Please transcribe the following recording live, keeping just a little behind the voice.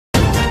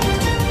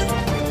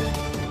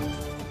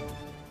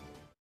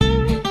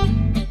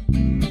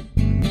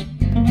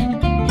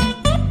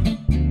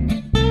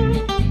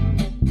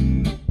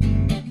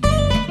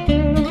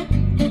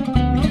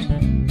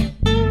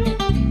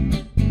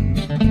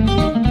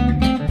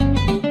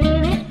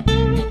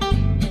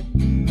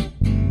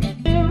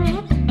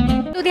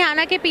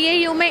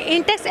PAU में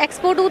Intex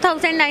expo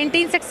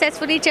 2019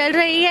 successfully चल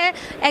रही है।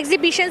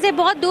 एग्जीबिशन से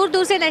बहुत दूर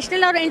दूर से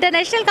नेशनल और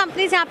इंटरनेशनल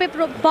कंपनीज यहाँ पे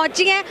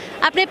पहुँची हैं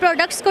अपने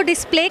प्रोडक्ट्स को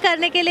डिस्प्ले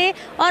करने के लिए।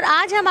 और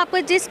आज हम आपको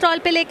जिस स्टॉल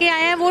पे लेके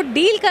आए हैं वो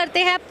डील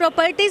करते हैं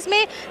प्रॉपर्टीज़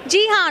में।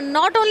 जी हाँ,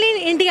 not only in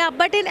India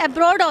but in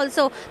abroad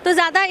also. तो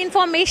ज़्यादा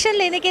इन्फॉर्मेशन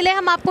लेने के लिए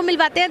हम आपको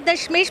मिलवाते हैं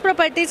दशमेश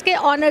प्रॉपर्टीज़ के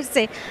ऑनर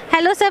से।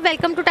 Hello sir,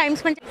 welcome two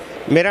times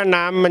Punjab. मेरा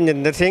नाम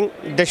मनजिंदर सिंह,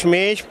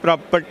 दशमेश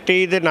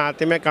प्रॉपर्टी के नाम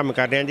से मैं काम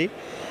कर रहा जी।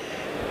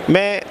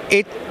 मैं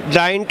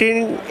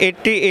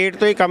 1988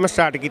 तो ही काम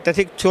स्टार्ट किया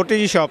सी, छोटी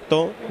जी शॉप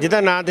तो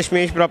जिसका नाम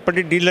दशमेश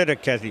प्रॉपर्टी डीलर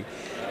रखा सी।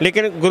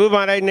 लेकिन गुरु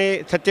महाराज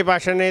ने, सच्चे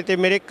पातशाह ने ते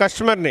मेरे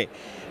कस्टमर ने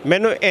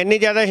मैनू इन्नी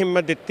ज़्यादा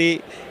हिम्मत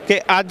दी कि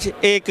अज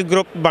एक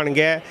ग्रुप बन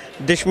गया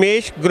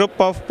दशमेश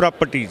ग्रुप ऑफ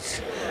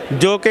प्रॉपर्टीज़,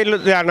 जो कि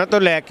लुधियाना तो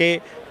लैके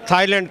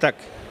थाईलैंड तक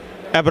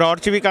अब्रॉड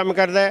च भी काम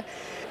करता है,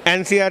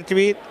 NCR च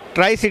भी,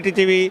 ट्राई सिटी च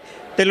भी,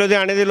 तो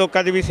लुधियाने के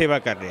लोगों की भी सेवा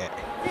कर रहा है।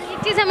 एक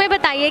चीज़ हमें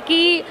बताइए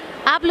कि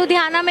आप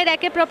लुधियाना में रह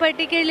के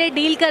प्रॉपर्टी के लिए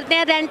डील करते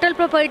हैं, रेंटल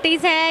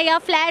प्रॉपर्टीज़ हैं या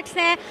फ्लैट्स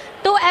हैं,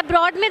 तो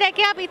अब्रॉड में रह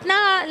के आप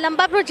इतना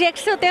लंबा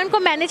प्रोजेक्ट्स होते हैं उनको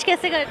मैनेज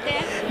कैसे करते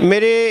हैं?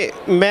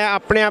 मैं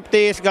अपने आप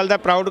से इस गल का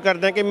प्राउड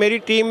करदा कि मेरी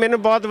टीम मैंने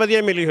बहुत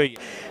वधिया मिली हुई है।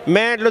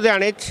 मैं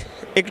लुधियाने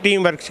एक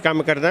टीम वर्क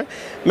काम करदा।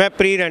 मैं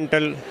प्री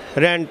रेंटल,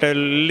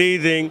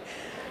 लीजिंग,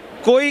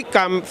 कोई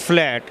काम,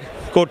 फ्लैट,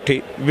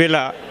 कोठी,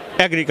 विला,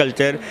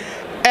 एग्रीकल्चर,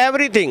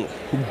 एवरीथिंग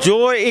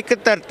जो एक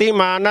धरती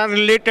माँ नाल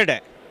रिलेटेड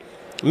है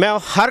मैं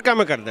हर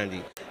काम करदा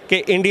जी। कि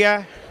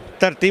इंडिया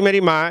धरती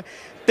मेरी माँ है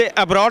तो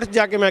अब्रॉड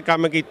जाके मैं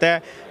काम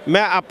किया।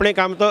 मैं अपने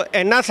काम तो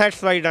इन्ना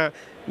सैटिस्फाइड हाँ,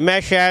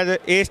 मैं शायद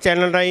इस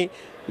चैनल राही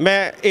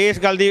मैं इस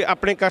गल की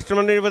अपने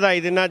कस्टमर ने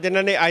बधाई देना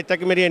जिन्होंने अज तक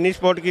मेरी इन्नी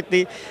सपोर्ट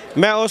की।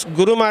 मैं उस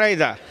गुरु महाराज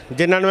का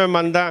जिन्होंने मैं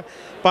मनदा,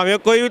 भावें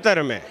कोई भी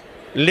धर्म है,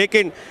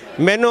 लेकिन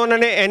मैनू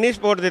उन्होंने इन्नी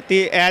support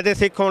the as a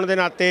Sikh होने के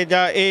नाते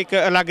ਜਾਂ एक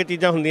अलग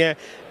चीज़ां होंदियां।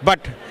 बट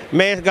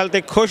मैं इस गल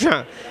ते खुश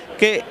हाँ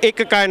कि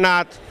एक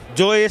कायनात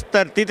जो इस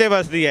धरती ते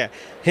वसदी है,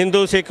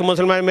 हिंदू सिख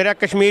मुसलमान। मेरा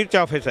कश्मीर च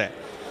ऑफिस है,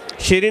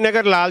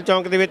 श्रीनगर लाल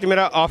चौंक दे विच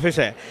मेरा ऑफिस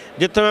है,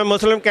 जित्थों मैं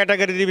मुस्लिम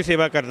कैटागरी की भी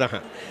सेवा करता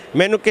हाँ।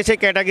 मैनू किसी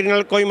कैटागरी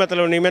नाल कोई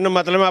मतलब नहीं, मैनू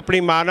मतलब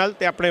अपनी माँ नाल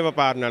ते अपने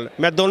व्यापार नाल।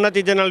 मैं दोनों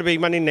चीज़ों नाल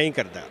बेईमानी नहीं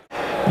करता।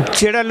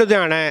 ਜਿਹੜਾ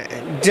लुधियाना है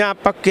ਜਾਂ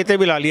ਆਪਾਂ किते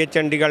भी ला लीए,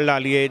 चंडीगढ़ ला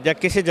लीए ਜਾਂ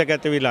किसी जगह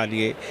पर भी ला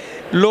लीए,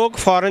 लोग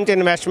फॉरन च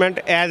इन्वेस्टमेंट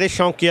एज ए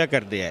शौकीया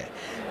करते हैं,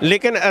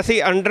 लेकिन असी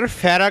अंडर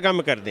फैरा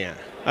काम करते हैं।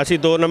 असी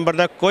 2 नंबर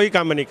का कोई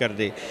काम नहीं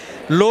करते।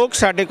 लोग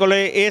साडे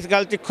कोले इस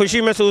गल च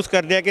खुशी महसूस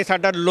करते हैं कि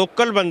साडा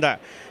लोकल बंदा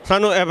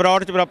सानू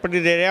अब्रॉड च प्रॉपर्टी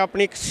दे रहा,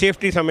 अपनी एक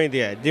सेफ्टी समझते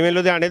हैं। जिवें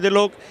लुधियाने के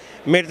लोग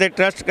मेरे ते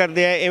ट्रस्ट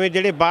करते हैं, इवें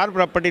जिहड़े बाहर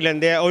प्रॉपर्टी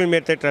लेंदे हैं वो भी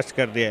मेरे ते ट्रस्ट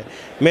करते हैं।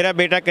 मेरा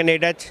बेटा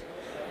कनेडा च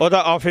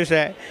उहदा ऑफिस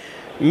है,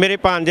 मेरे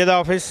भांजे का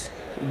ऑफिस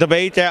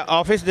दुबई च है,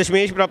 ऑफिस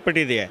दशमेश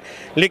प्रॉपर्टी दे है,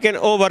 लेकिन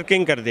वो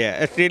वर्किंग करते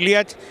हैं।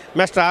 आस्ट्रेलिया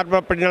मैं स्टार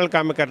प्रॉपर्टी नाल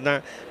काम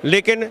करदा,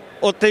 लेकिन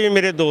उत्थे भी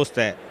मेरे दोस्त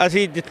है।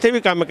 असी जिथे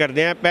भी काम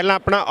करते हैं पहला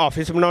अपना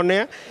ऑफिस बनाउने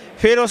आ,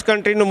 फिर उस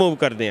कंट्री नूं मूव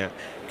करते हैं,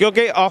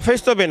 क्योंकि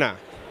ऑफिस तो बिना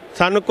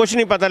सानू कुछ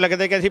नहीं पता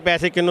लगता कि असी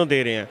पैसे किन्नों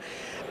दे रहे हैं।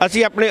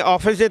 असी अपने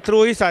ऑफिस के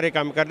थ्रू ही सारे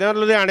काम करते हैं। और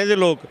लुधियाने के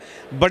लोग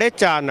बड़े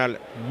चाअ नाल,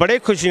 बड़े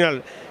खुशी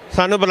नाल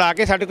सानू बुला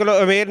के साडे कोलों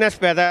अवेयरनैस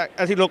पैदा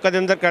असी लोगों के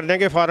अंदर करते हैं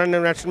कि फॉरन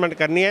इन्वेस्टमेंट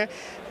करनी है,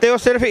 तो वो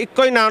सिर्फ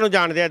इक्को ही नाम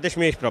जानते हैं,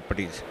 दशमेश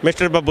प्रॉपर्टीज़।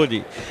 मिस्टर बब्बू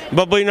जी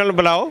नाल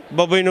बुलाओ,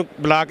 बब्बू जी नूं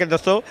बुला के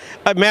दसो,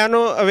 मैं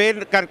उन्होंने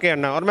अवेयर करके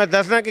आना और मैं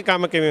दसदा कि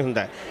काम किवें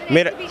हुंदा है।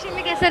 मेरा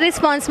कैसा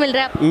रिस्पॉन्स मिल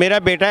रहा है? मेरा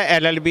बेटा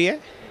LLB है,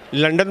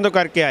 लंडन तो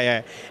करके आया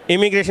है,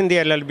 इमीग्रेशन की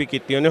LLB की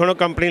उन्हें, हुण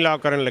कंपनी लॉ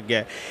करन लग्या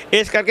है।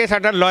 इस करके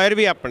साडा लॉयर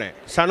भी अपना है,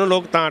 सानू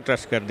लोग तां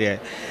ट्रस्ट करते हैं।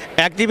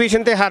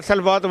 एग्जीबिशन तो हर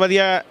साल बहुत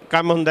वधिया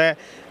काम हुंदा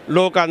है,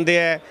 लोग आते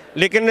हैं,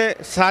 लेकिन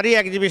सारी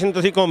एग्जीबिशन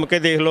तुसीं घूम के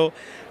देख लो,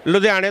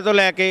 लुधियाने तो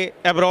लैके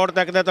अब्रॉड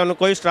तक का तुहानूं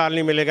कोई स्टॉल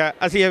नहीं मिलेगा।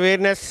 असी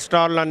अवेयरनैस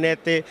स्टॉल लाने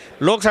ते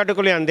लोग साडे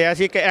कोल आते हैं।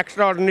 असी एक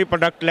एक्स्ट्रा ऑर्डनरी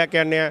प्रोडक्ट लैके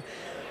आने हैं,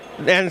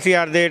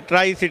 NCR दे,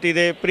 ट्राई सिटी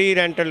दे, प्री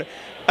रेंटल,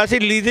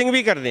 असी लीजिंग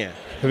भी करते हैं।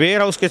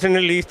 वेयर हाउस किसी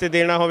ने लीज से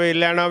देना होवे,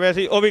 लैना होवे,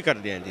 असी वो भी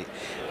करते हैं जी।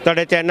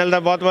 तुहाडे चैनल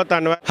का बहुत बहुत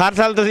धन्यवाद। हर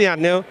साल तुसीं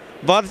आते हो,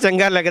 बहुत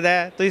चंगा लगता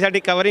है, तुसीं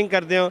साडी कवरिंग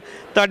करते हो।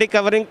 तुहाडी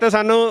कवरिंग तो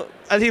सानू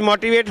असी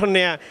मोटिवेट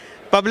हुन्ने आ,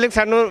 पब्लिक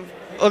सानू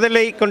ਉਹਦੇ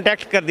ਲਈ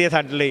ਕੰਟੈਕਟ ਕਰਦੀ ਹੈ।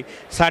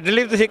 ਸਾਡੇ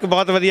ਲਈ ਤੁਸੀਂ ਇੱਕ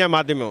ਬਹੁਤ ਵਧੀਆ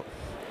ਮਾਧਿਅਮ ਹੋ।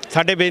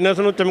 साडे बिजनेस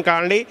को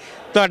चमकाने लिए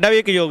तुहाडा भी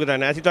एक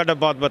योगदान है। असीं तुहाडा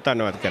बहुत बहुत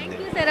धन्यवाद करते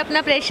हैं सर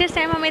अपना प्रेशियस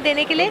टाइम हमें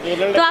देने के लिए।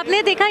 तो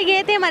आपने देखा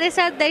ये थे हमारे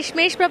साथ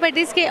दशमेश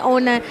प्रॉपर्टीज़ के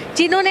ओनर,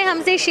 जिन्होंने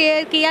हमसे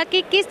शेयर किया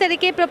कि किस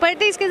तरीके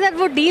प्रॉपर्टीज़ के साथ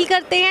वो डील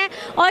करते हैं।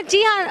 और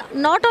जी हाँ,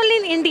 नॉट ओनली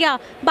इन इंडिया,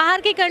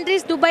 बाहर की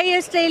countries Dubai,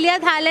 Australia,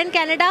 Thailand,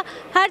 Canada,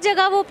 हर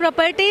जगह वो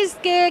प्रॉपर्टीज़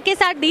के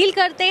साथ डील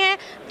करते हैं।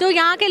 तो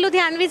यहाँ के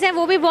लुधियानवीज़ हैं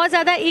वो भी बहुत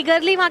ज़्यादा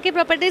ईगरली वहाँ की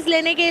प्रॉपर्टीज़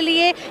लेने के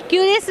लिए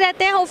क्यूरियस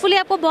रहते हैं। होपफुली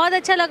आपको बहुत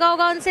अच्छा लगा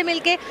होगा उनसे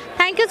मिलके।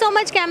 Thank you so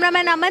much.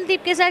 Cameraman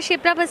Amandeep के साथ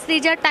शिप्रा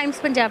भस्त्रीजा, टाइम्स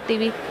पंजाब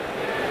TV।